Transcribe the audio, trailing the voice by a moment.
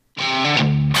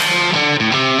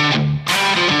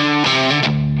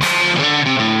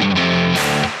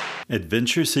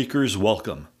Adventure Seekers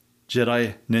welcome.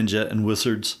 Jedi, Ninja, and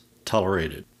Wizards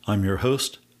tolerated. I'm your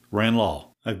host, Rand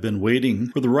Law. I've been waiting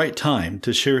for the right time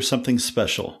to share something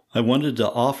special. I wanted to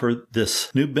offer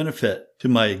this new benefit to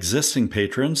my existing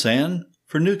patrons and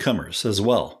for newcomers as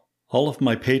well. All of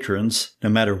my patrons, no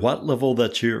matter what level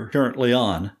that you're currently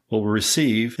on, will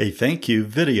receive a thank you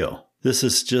video. This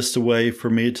is just a way for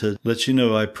me to let you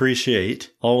know I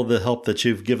appreciate all of the help that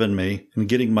you've given me in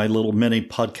getting my little mini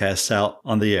podcast out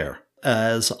on the air.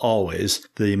 As always,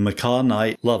 the Macaw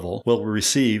Night level will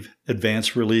receive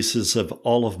advanced releases of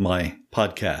all of my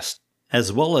podcasts,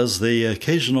 as well as the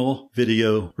occasional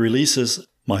video releases.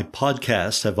 My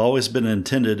podcasts have always been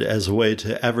intended as a way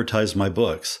to advertise my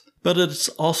books, but it's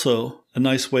also a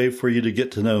nice way for you to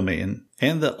get to know me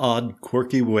and the odd,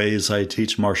 quirky ways I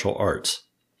teach martial arts.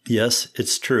 Yes,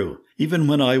 it's true. Even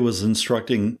when I was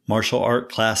instructing martial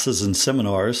art classes and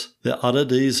seminars, the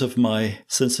oddities of my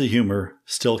sense of humor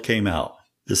still came out.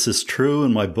 This is true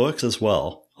in my books as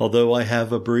well, although I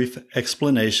have a brief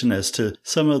explanation as to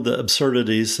some of the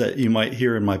absurdities that you might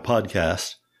hear in my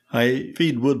podcast. I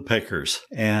feed woodpeckers,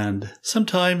 and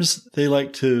sometimes they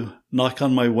like to knock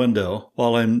on my window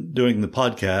while I'm doing the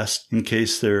podcast in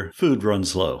case their food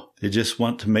runs low. They just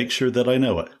want to make sure that I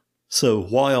know it. So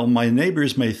while my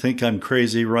neighbors may think I'm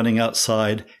crazy running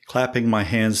outside, clapping my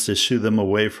hands to shoo them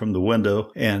away from the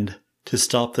window and to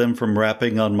stop them from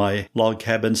rapping on my log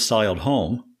cabin-styled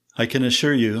home, I can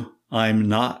assure you I'm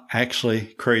not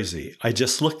actually crazy. I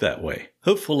just look that way.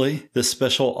 Hopefully, this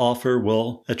special offer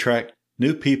will attract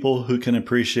new people who can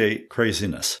appreciate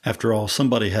craziness. After all,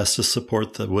 somebody has to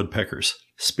support the woodpeckers.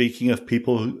 Speaking of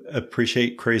people who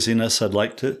appreciate craziness, I'd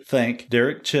like to thank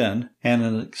Derek Chen, and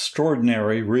an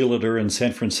extraordinary realtor in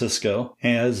San Francisco,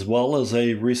 as well as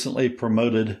a recently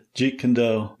promoted Jeet Kune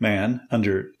Do man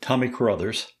under Tommy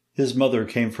Carruthers. His mother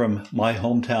came from my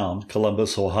hometown,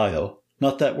 Columbus, Ohio.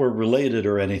 Not that we're related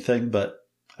or anything, but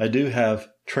I do have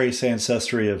trace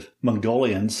ancestry of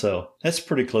Mongolian, so that's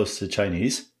pretty close to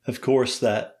Chinese. Of course,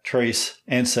 that trace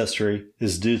ancestry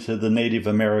is due to the Native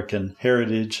American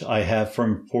heritage I have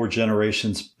from 4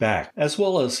 generations back, as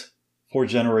well as 4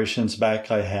 generations back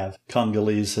I have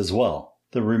Congolese as well.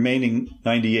 The remaining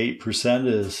 98%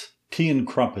 is tea and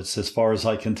crumpets as far as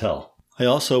I can tell. I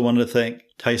also want to thank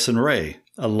Tyson Ray,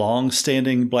 a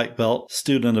long-standing black belt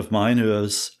student of mine who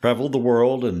has traveled the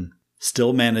world and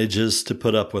still manages to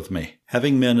put up with me.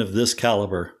 Having men of this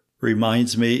caliber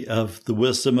reminds me of the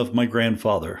wisdom of my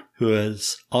grandfather, who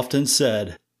has often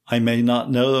said, I may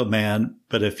not know a man,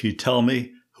 but if you tell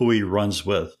me who he runs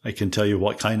with, I can tell you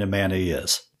what kind of man he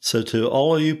is. So to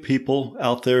all of you people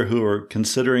out there who are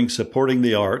considering supporting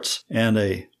the arts, and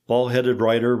a bald-headed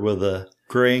writer with a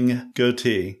graying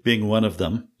goatee being one of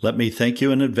them, let me thank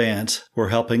you in advance for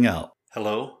helping out.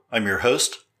 Hello, I'm your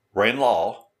host, Rand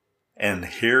Law, and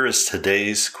here is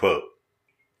today's quote.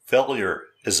 Failure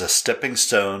is a stepping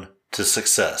stone to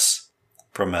success,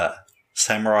 from a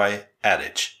samurai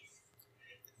adage.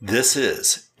 This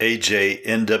is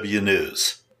AJNW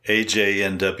News.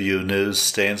 AJNW News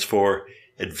stands for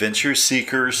Adventure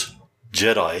Seekers,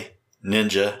 Jedi,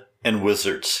 Ninja, and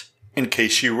Wizards, in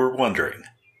case you were wondering.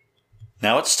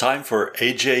 Now it's time for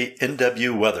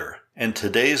AJNW weather, and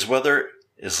today's weather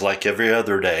is like every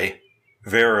other day,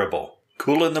 variable.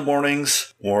 Cool in the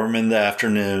mornings, warm in the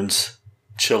afternoons,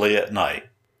 chilly at night.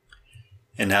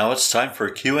 And now it's time for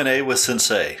Q&A with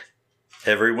Sensei.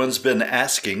 Everyone's been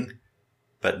asking,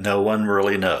 but no one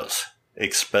really knows,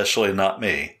 especially not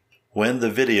me, when the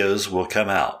videos will come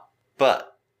out.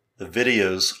 But the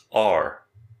videos are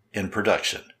in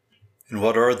production. And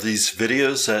what are these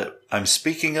videos that I'm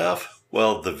speaking of?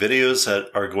 Well, the videos that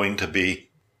are going to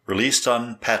be released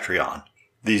on Patreon.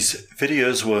 These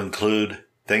videos will include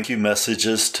thank you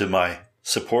messages to my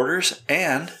supporters,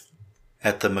 and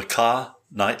at the Macaw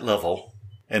Night level,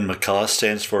 and Macaw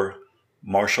stands for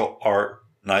Martial Art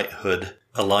Knighthood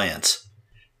Alliance,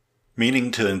 meaning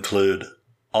to include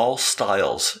all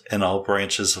styles and all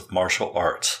branches of martial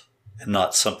arts, and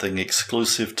not something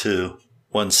exclusive to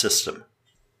one system.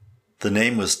 The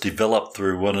name was developed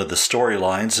through one of the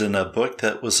storylines in a book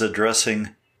that was addressing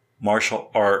martial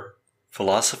art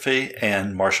philosophy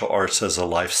and martial arts as a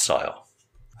lifestyle.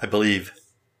 I believe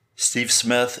Steve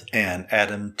Smith and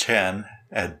Adam Chan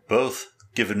had both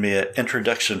given me an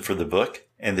introduction for the book,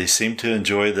 and they seem to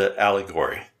enjoy the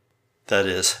allegory. That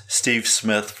is, Steve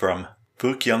Smith from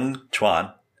Fook Young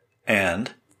Chuan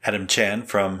and Adam Chan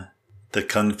from the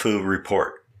Kung Fu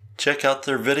Report. Check out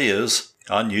their videos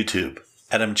on YouTube.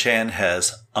 Adam Chan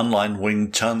has online Wing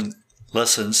Chun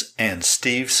lessons, and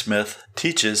Steve Smith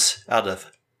teaches out of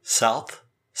South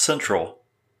Central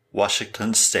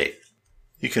Washington State.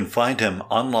 You can find him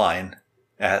online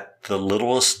at the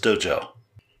Littlest Dojo.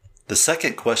 The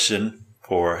second question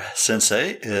for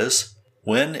Sensei is,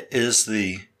 when is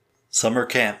the summer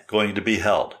camp going to be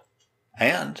held?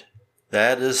 And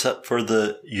that is up for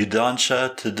the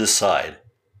Yudansha to decide.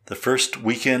 The first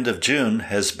weekend of June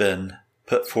has been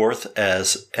put forth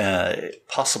as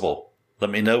possible. Let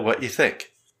me know what you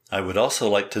think. I would also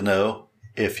like to know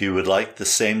if you would like the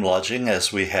same lodging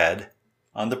as we had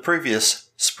on the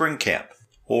previous spring camp,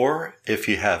 or if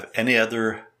you have any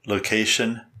other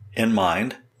location in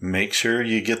mind, make sure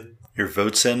you get your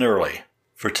votes in early.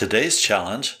 For today's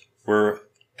challenge, we're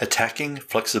attacking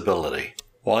flexibility.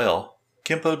 While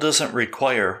Kempo doesn't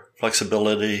require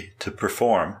flexibility to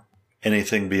perform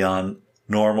anything beyond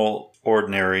normal,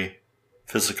 ordinary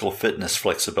physical fitness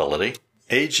flexibility,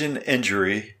 age and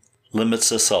injury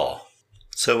limits us all.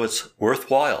 So it's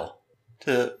worthwhile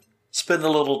to spend a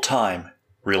little time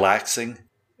relaxing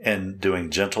and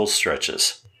doing gentle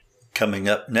stretches. Coming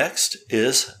up next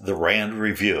is the Rand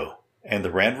Review. And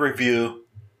the Rand Review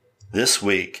this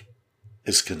week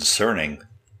is concerning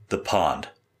the pond.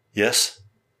 Yes,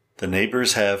 the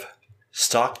neighbors have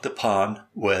stocked the pond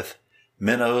with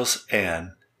minnows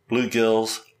and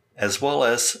bluegills, as well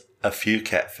as a few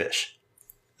catfish.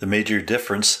 The major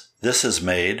difference this has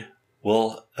made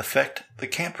will affect the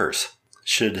campers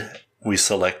should we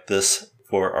select this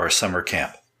for our summer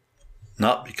camp.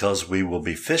 Not because we will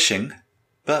be fishing,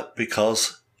 but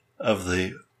because of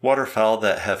the waterfowl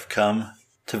that have come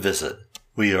to visit.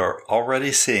 We are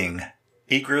already seeing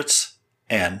egrets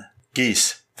and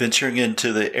geese venturing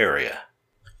into the area.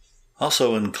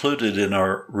 Also included in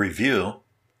our review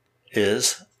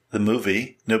is the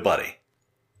movie Nobody.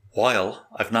 While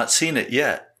I've not seen it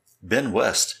yet, Ben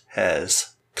West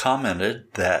has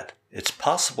commented that it's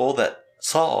possible that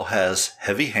Saul has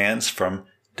heavy hands from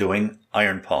doing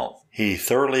iron palm. He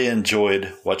thoroughly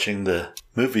enjoyed watching the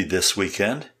movie this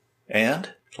weekend,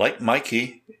 and like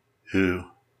Mikey, who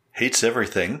hates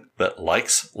everything but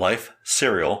likes Life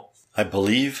cereal, I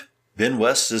believe Ben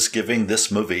West is giving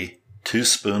this movie 2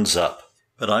 spoons up.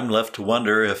 But I'm left to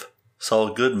wonder if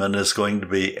Saul Goodman is going to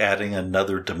be adding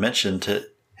another dimension to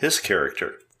his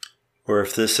character, or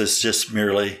if this is just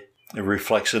merely a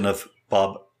reflection of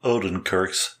Bob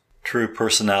Odenkirk's true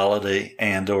personality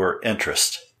and or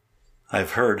interest.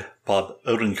 I've heard Bob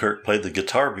Odenkirk play the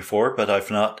guitar before, but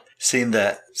I've not seen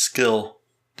that skill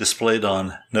displayed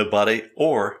on Nobody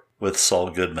or with Saul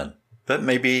Goodman. But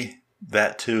maybe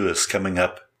that too is coming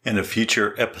up in a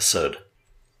future episode.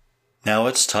 Now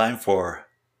it's time for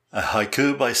a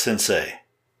haiku by Sensei.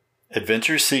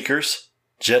 Adventure Seekers,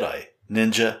 Jedi,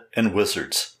 Ninja, and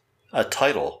Wizards. A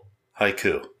title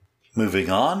haiku. Moving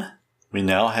on, we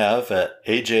now have an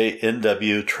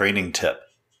AJNW training tip.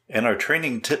 And our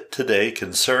training tip today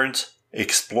concerns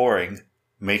exploring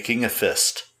making a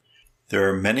fist. There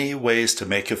are many ways to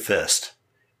make a fist.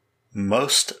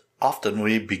 Most often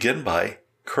we begin by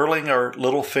curling our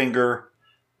little finger,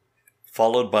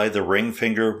 followed by the ring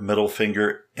finger, middle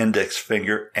finger, index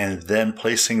finger, and then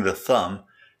placing the thumb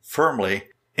firmly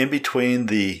in between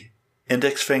the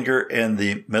index finger and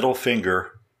the middle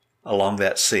finger along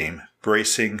that seam,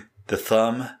 bracing the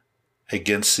thumb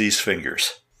against these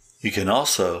fingers. You can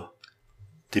also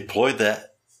deploy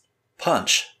that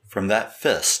punch from that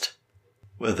fist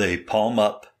with a palm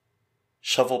up,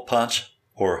 shovel punch,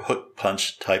 or hook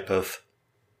punch type of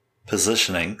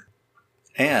positioning,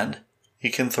 and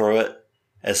you can throw it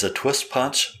as a twist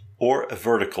punch or a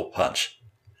vertical punch.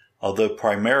 Although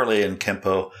primarily in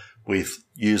Kempo, we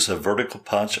use a vertical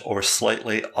punch or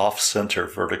slightly off-center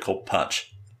vertical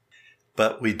punch.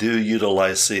 But we do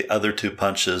utilize the other 2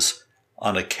 punches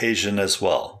on occasion as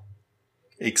well,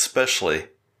 especially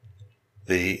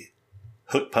the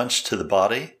hook punch to the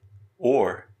body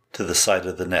or to the side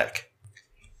of the neck.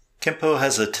 Kempo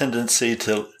has a tendency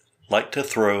to like to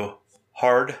throw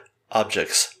hard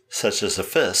objects, such as a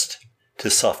fist, to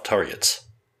soft targets.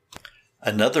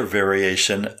 Another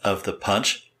variation of the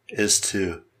punch is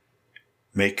to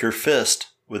make your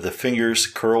fist with the fingers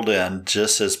curled in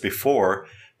just as before,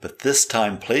 but this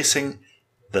time placing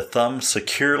the thumb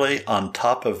securely on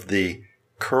top of the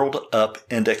curled up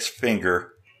index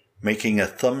finger, making a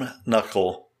thumb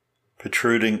knuckle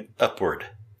protruding upward.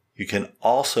 You can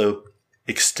also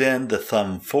extend the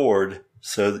thumb forward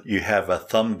so that you have a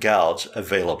thumb gouge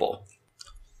available.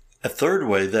 A third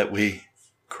way that we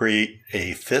create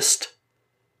a fist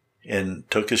in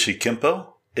Tokushi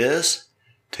Kempo is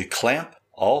to clamp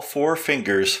all 4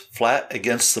 fingers flat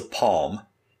against the palm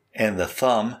and the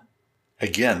thumb,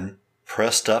 again,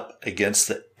 pressed up against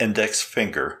the index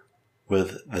finger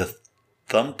with the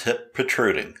thumb tip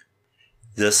protruding.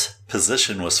 This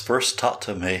position was first taught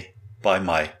to me by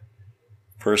my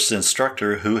first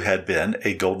instructor who had been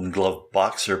a Golden Glove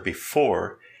boxer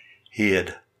before he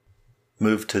had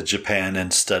moved to Japan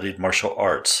and studied martial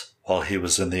arts while he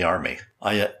was in the Army.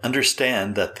 I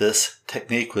understand that this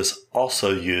technique was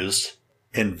also used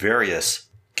in various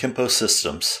Kempo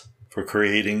systems for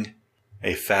creating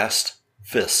a fast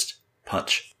fist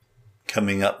punch.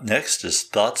 Coming up next is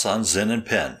thoughts on Zen and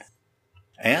Pen.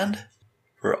 And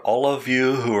for all of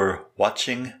you who are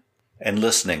watching and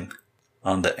listening,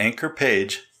 on the Anchor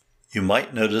page, you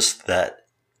might notice that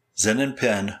Zen and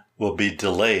Pen will be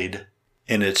delayed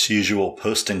in its usual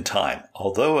posting time,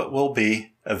 although it will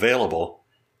be available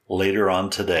later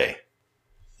on today.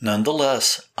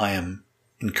 Nonetheless, I am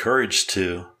encouraged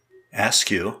to ask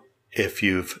you if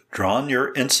you've drawn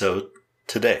your Enso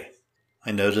today.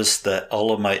 I noticed that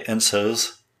all of my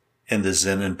Ensos in the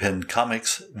Zen and Pen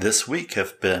comics this week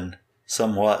have been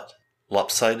somewhat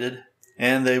lopsided,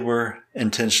 and they were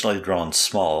intentionally drawn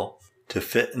small to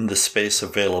fit in the space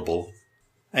available.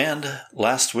 And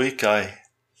last week I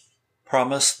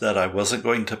promised that I wasn't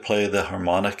going to play the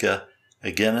harmonica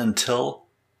again until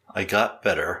I got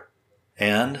better.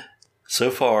 And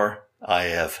so far I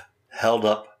have held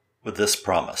up with this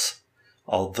promise.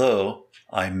 Although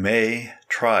I may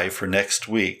try for next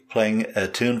week playing a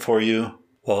tune for you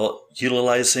while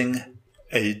utilizing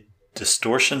a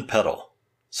distortion pedal.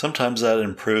 Sometimes that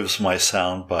improves my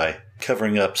sound by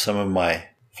covering up some of my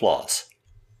flaws.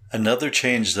 Another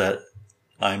change that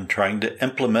I'm trying to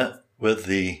implement with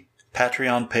the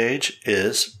Patreon page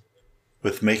is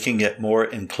with making it more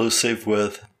inclusive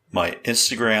with my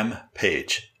Instagram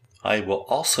page. I will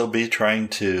also be trying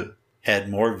to add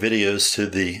more videos to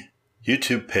the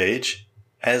YouTube page,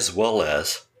 as well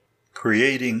as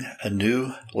creating a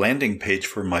new landing page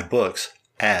for my books,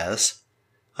 as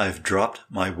I've dropped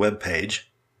my webpage.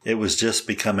 It was just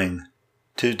becoming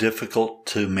too difficult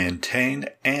to maintain,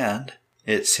 and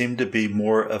it seemed to be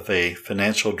more of a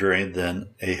financial drain than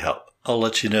a help. I'll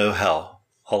let you know how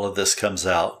all of this comes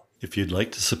out. If you'd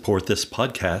like to support this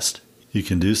podcast, you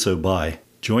can do so by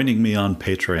joining me on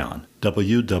Patreon,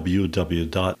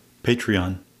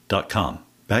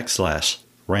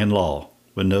 www.patreon.com/RandLaw,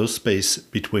 with no space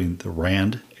between the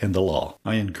Rand and the Law.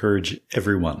 I encourage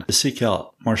everyone to seek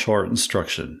out martial art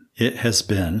instruction. It has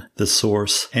been the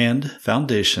source and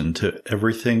foundation to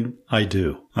everything I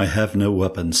do. I have no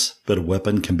weapons, but a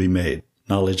weapon can be made.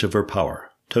 Knowledge over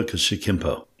power. Tokushi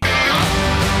Kempo.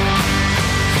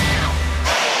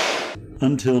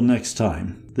 Until next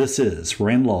time, this is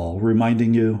Rand Law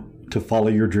reminding you to follow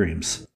your dreams.